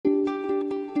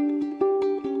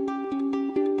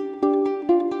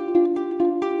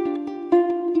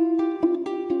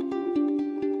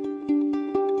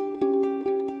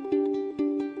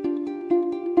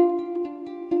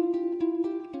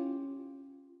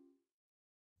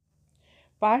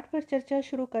पाठ पर चर्चा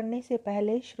शुरू करने से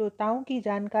पहले श्रोताओं की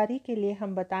जानकारी के लिए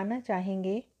हम बताना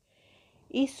चाहेंगे,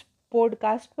 इस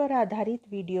पॉडकास्ट पर आधारित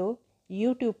वीडियो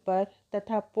यूट्यूब पर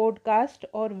तथा पॉडकास्ट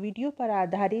और वीडियो पर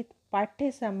आधारित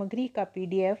पाठ्य सामग्री का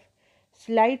पीडीएफ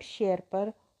स्लाइड शेयर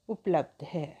पर उपलब्ध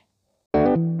है।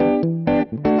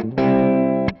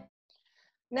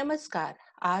 नमस्कार।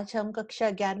 आज हम कक्षा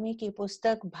 11वीं की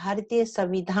पुस्तक भारतीय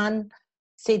संविधान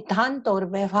सिद्धांत और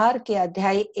व्यवहार के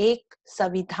अध्याय 1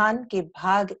 संविधान के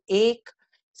भाग 1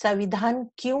 संविधान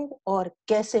क्यों और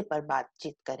कैसे पर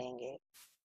बातचीत करेंगे।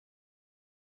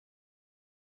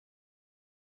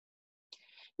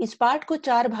 इस पाठ को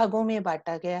 4 भागों में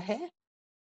बांटा गया है।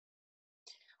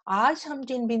 आज हम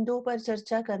जिन बिंदुओं पर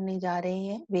चर्चा करने जा रहे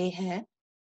हैं वे हैं: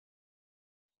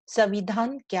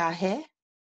 संविधान क्या है,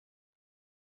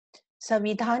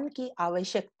 संविधान की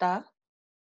आवश्यकता,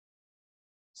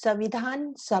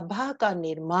 संविधान सभा का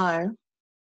निर्माण,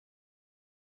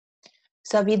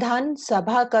 संविधान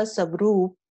सभा का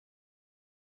स्वरूप,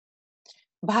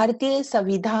 भारतीय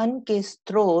संविधान के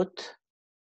स्रोत,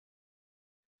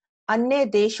 अन्य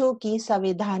देशों की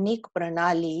संवैधानिक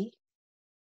प्रणाली।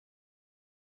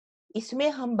 इसमें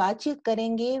हम बातचीत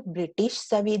करेंगे ब्रिटिश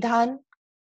संविधान,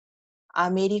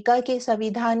 अमेरिका के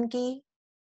संविधान की,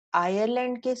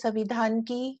 आयरलैंड के संविधान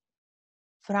की,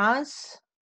 फ्रांस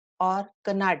और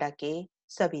कनाडा के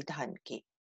संविधान की।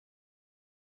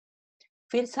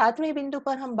 फिर 7वें बिंदु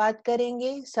पर हम बात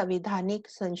करेंगे संवैधानिक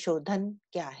संशोधन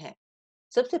क्या है।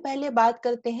 सबसे पहले बात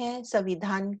करते हैं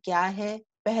संविधान क्या है।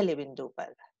 पहले बिंदु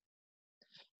पर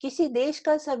किसी देश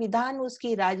का संविधान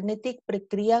उसकी राजनीतिक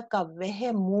प्रक्रिया का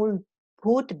वह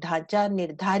मूलभूत ढांचा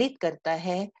निर्धारित करता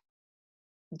है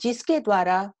जिसके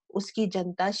द्वारा उसकी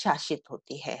जनता शासित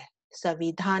होती है।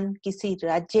 संविधान किसी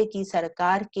राज्य की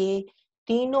सरकार के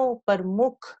तीनों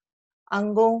प्रमुख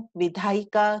अंगों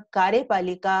विधायिका,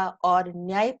 कार्यपालिका और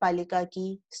न्यायपालिका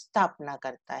की स्थापना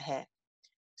करता है।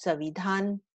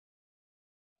 संविधान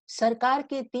सरकार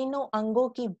के तीनों अंगों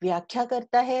की व्याख्या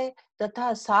करता है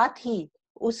तथा साथ ही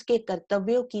उसके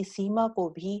कर्तव्यों की सीमा को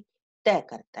भी तय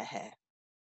करता है।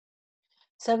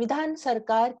 संविधान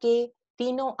सरकार के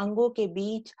तीनों अंगों के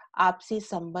बीच आपसी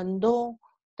संबंधों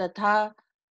तथा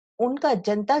उनका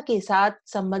जनता के साथ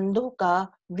संबंधों का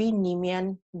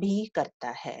विनियमन भी करता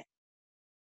है।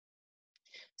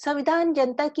 संविधान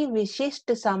जनता की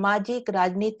विशिष्ट सामाजिक,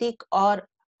 राजनीतिक और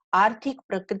आर्थिक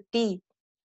प्रकृति,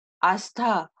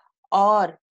 आस्था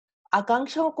और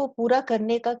आकांक्षाओं को पूरा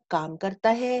करने का काम करता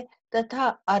है तथा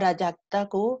अराजकता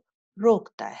को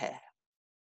रोकता है।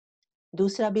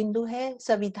 दूसरा बिंदु है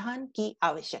संविधान की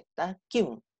आवश्यकता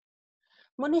क्यों।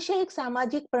 मनुष्य एक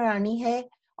सामाजिक प्राणी है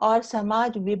और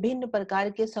समाज विभिन्न प्रकार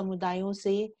के समुदायों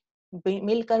से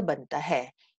मिलकर बनता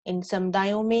है। इन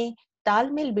समुदायों में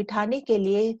तालमेल बिठाने के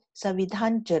लिए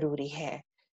संविधान जरूरी है।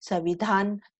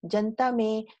 संविधान जनता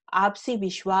में आपसी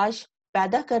विश्वास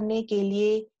पैदा करने के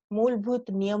लिए मूलभूत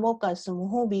नियमों का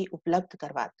समूह भी उपलब्ध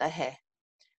करवाता है।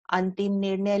 अंतिम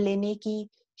निर्णय लेने की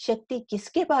शक्ति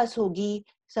किसके पास होगी,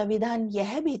 संविधान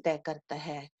यह भी तय करता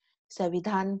है।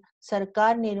 संविधान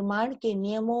सरकार निर्माण के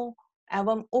नियमों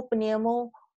एवं उपनियमों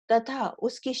तथा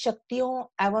उसकी शक्तियों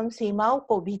एवं सीमाओं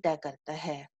को भी तय करता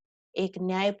है। एक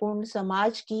न्यायपूर्ण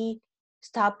समाज की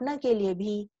स्थापना के लिए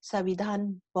भी संविधान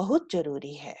बहुत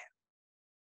जरूरी है।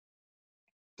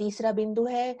 तीसरा बिंदु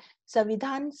है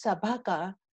संविधान सभा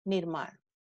का निर्माण।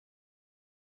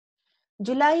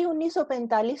 जुलाई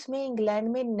 1945 में इंग्लैंड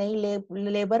में नई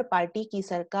लेबर पार्टी की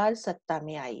सरकार सत्ता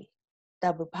में आई।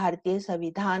 तब भारतीय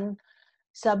संविधान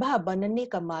सभा बनने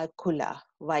का मार्ग खुला।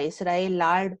 वायसराय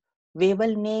लॉर्ड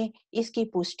वेवल ने इसकी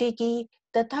पुष्टि की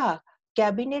तथा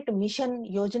कैबिनेट मिशन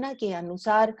योजना के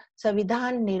अनुसार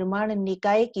संविधान निर्माण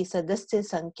निकाय की सदस्य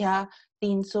संख्या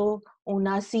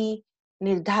 379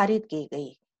 निर्धारित की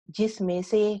गई, जिसमें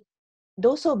से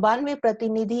 292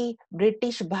 प्रतिनिधि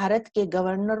ब्रिटिश भारत के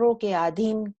गवर्नरों के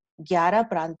अधीन 11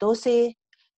 प्रांतों से,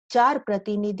 4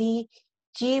 प्रतिनिधि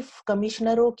चीफ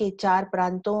कमिश्नरों के 4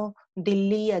 प्रांतों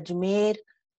दिल्ली, अजमेर,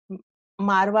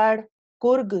 मारवाड़,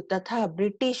 कुर्ग तथा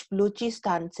ब्रिटिश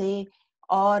बलूचिस्तान से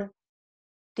और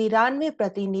 93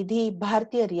 प्रतिनिधि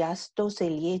भारतीय रियासतों से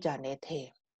लिए जाने थे।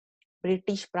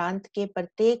 ब्रिटिश प्रांत के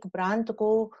प्रत्येक प्रांत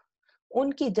को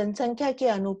उनकी जनसंख्या के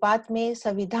अनुपात में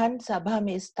संविधान सभा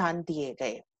में स्थान दिए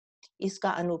गए। इसका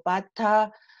अनुपात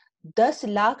था 10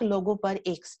 लाख लोगों पर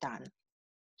एक स्थान।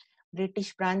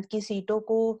 ब्रिटिश प्रांत की सीटों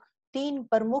को 3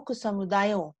 प्रमुख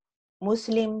समुदायों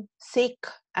मुस्लिम,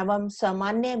 सिख एवं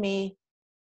सामान्य में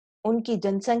उनकी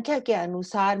जनसंख्या के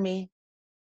अनुसार में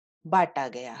बांटा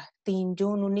गया। 3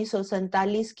 जून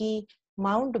 1947 की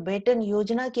माउंटबेटन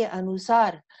योजना के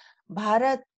अनुसार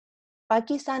भारत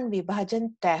पाकिस्तान विभाजन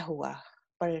तय हुआ।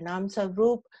 परिणाम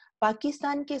स्वरूप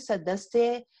पाकिस्तान के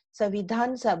सदस्य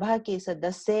संविधान सभा के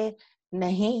सदस्य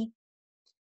नहीं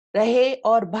रहे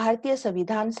और भारतीय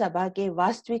संविधान सभा के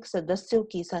वास्तविक सदस्यों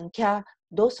की संख्या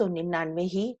 299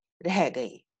 ही रह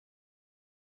गई।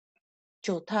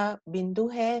 चौथा बिंदु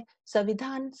है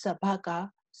संविधान सभा का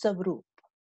स्वरूप।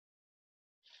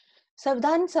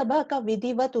 संविधान सभा का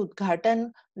विधिवत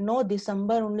उद्घाटन 9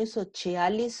 दिसंबर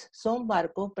 1946 सोमवार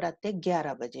को प्रातः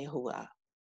 11 बजे हुआ।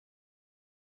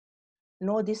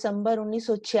 9 दिसंबर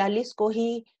 1946 को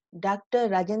ही डॉक्टर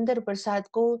राजेंद्र प्रसाद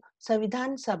को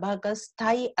संविधान सभा का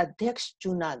स्थायी अध्यक्ष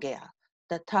चुना गया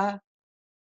तथा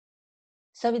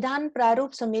संविधान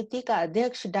प्रारूप समिति का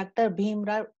अध्यक्ष डॉक्टर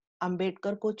भीमराव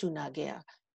अंबेडकर को चुना गया।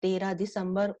 13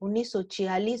 दिसंबर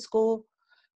 1946 को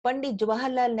पंडित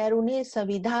जवाहरलाल नेहरू ने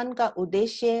संविधान का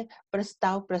उद्देश्य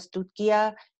प्रस्ताव प्रस्तुत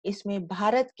किया। इसमें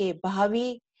भारत के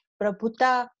भावी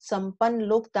प्रभुता संपन्न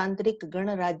लोकतांत्रिक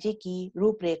गणराज्य की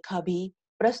रूपरेखा भी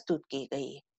प्रस्तुत की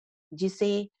गई,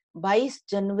 जिसे 22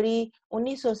 जनवरी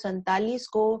 1947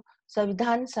 को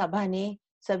संविधान सभा ने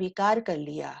स्वीकार कर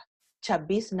लिया।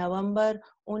 26 नवंबर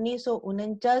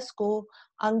 1949 को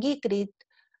अंगीकृत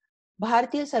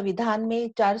भारतीय संविधान में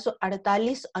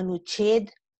 448 अनुच्छेद,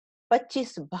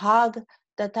 25 भाग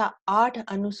तथा 8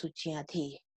 अनुसूचियां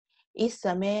थी। इस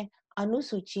समय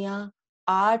अनुसूचियां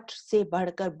 8 से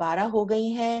बढ़कर 12 हो गई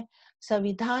हैं।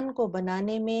 संविधान को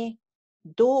बनाने में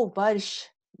 2 वर्ष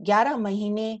 11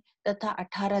 महीने तथा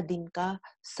 18 दिन का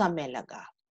समय लगा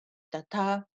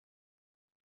तथा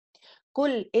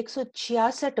कुल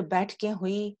 166 बैठकें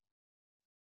हुई।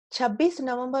 26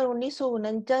 नवंबर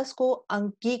 1949 को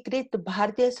अंगीकृत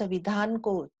भारतीय संविधान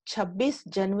को 26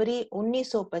 जनवरी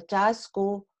 1950 को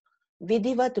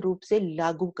विधिवत रूप से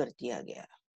लागू कर दिया गया।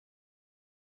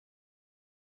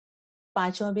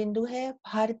 पांचवा बिंदु है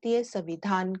भारतीय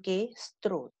संविधान के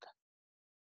स्रोत।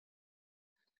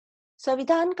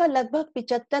 संविधान का लगभग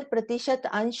 75%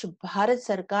 अंश भारत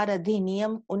सरकार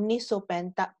अधिनियम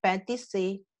 1935 से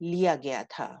लिया गया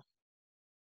था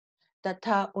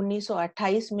तथा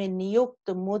 1928 में नियुक्त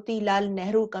मोतीलाल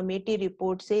नेहरू कमेटी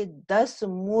रिपोर्ट से 10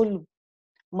 मूल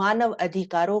मानव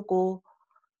अधिकारों को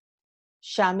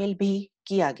शामिल भी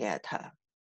किया गया था।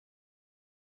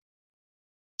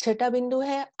 छठा बिंदु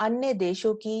है अन्य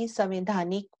देशों की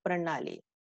संवैधानिक प्रणाली।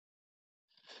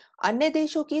 अन्य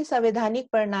देशों की संवैधानिक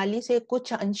प्रणाली से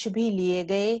कुछ अंश भी लिए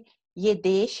गए। ये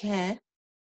देश हैं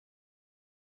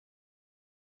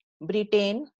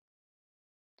ब्रिटेन,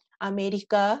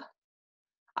 अमेरिका,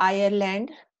 आयरलैंड,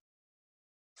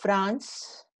 फ्रांस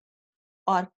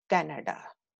और कनाडा।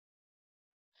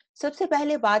 सबसे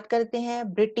पहले बात करते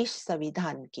हैं ब्रिटिश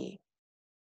संविधान की।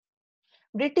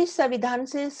 ब्रिटिश संविधान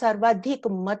से सर्वाधिक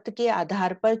मत के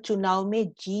आधार पर चुनाव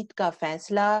में जीत का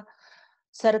फैसला,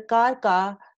 सरकार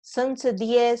का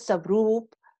संसदीय स्वरूप,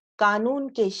 कानून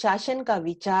के शासन का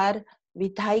विचार,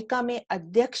 विधायिका में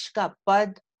अध्यक्ष का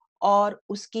पद और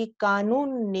उसकी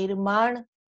कानून निर्माण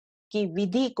की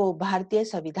विधि को भारतीय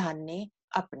संविधान ने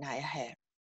अपनाया है।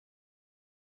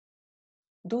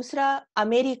 दूसरा,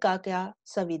 अमेरिका का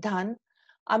संविधान।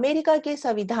 अमेरिका के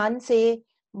संविधान से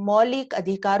मौलिक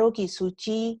अधिकारों की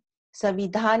सूची,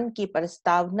 संविधान की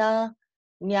प्रस्तावना,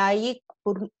 न्यायिक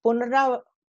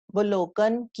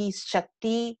पुनरावलोकन की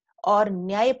शक्ति और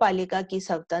न्यायपालिका की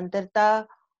स्वतंत्रता,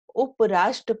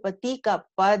 उपराष्ट्रपति का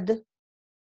पद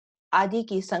आदि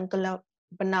की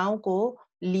संकल्पनाओं को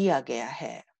लिया गया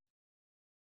है।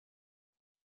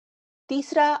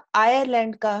 तीसरा,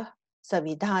 आयरलैंड का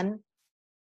संविधान।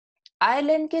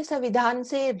 आयरलैंड के संविधान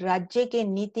से राज्य के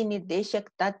नीति निर्देशक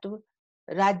तत्व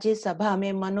राज्यसभा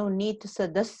में मनोनीत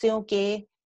सदस्यों के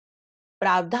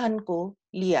प्रावधान को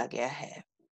लिया गया है।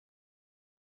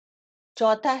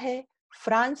 चौथा है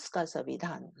फ्रांस का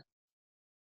संविधान।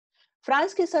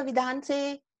 फ्रांस के संविधान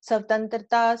से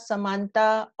स्वतंत्रता,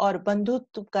 समानता और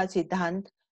बंधुत्व का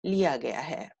सिद्धांत लिया गया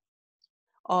है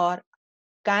और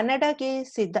कनाडा के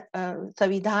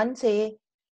संविधान से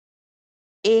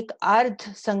एक अर्ध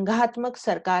संघात्मक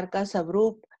सरकार का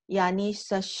स्वरूप यानी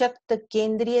सशक्त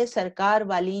केंद्रीय सरकार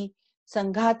वाली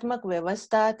संघात्मक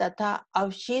व्यवस्था तथा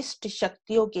अवशिष्ट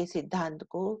शक्तियों के सिद्धांत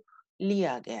को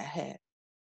लिया गया है।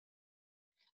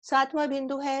 सातवां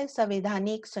बिंदु है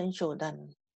संवैधानिक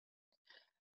संशोधन।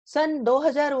 सन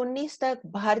 2019 तक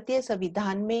भारतीय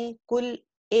संविधान में कुल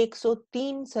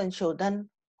 103 संशोधन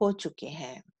हो चुके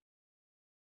हैं।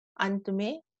 अंत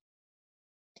में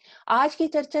आज की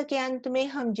चर्चा के अंत में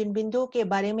हम जिन बिंदुओं के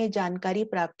बारे में जानकारी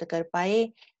प्राप्त कर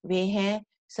पाए वे हैं: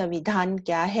 संविधान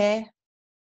क्या है,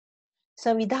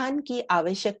 संविधान की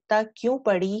आवश्यकता क्यों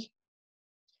पड़ी,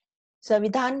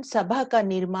 संविधान सभा का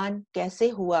निर्माण कैसे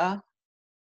हुआ,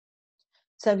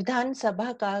 संविधान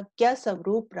सभा का क्या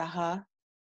स्वरूप रहा,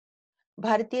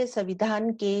 भारतीय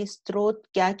संविधान के स्रोत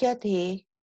क्या-क्या थे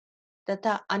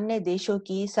तथा अन्य देशों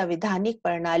की संवैधानिक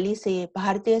प्रणाली से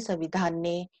भारतीय संविधान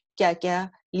ने क्या-क्या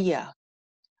लिया,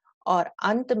 और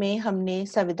अंत में हमने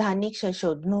संवैधानिक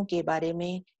संशोधनों के बारे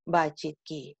में बातचीत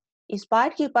की। इस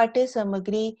पाठ की पाठ्य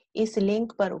सामग्री इस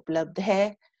लिंक पर उपलब्ध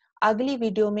है। अगली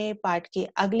वीडियो में पाठ के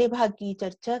अगले भाग की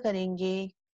चर्चा करेंगे।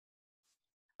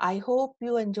 I hope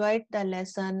you enjoyed the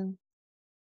lesson.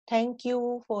 Thank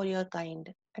you for your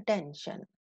kind attention.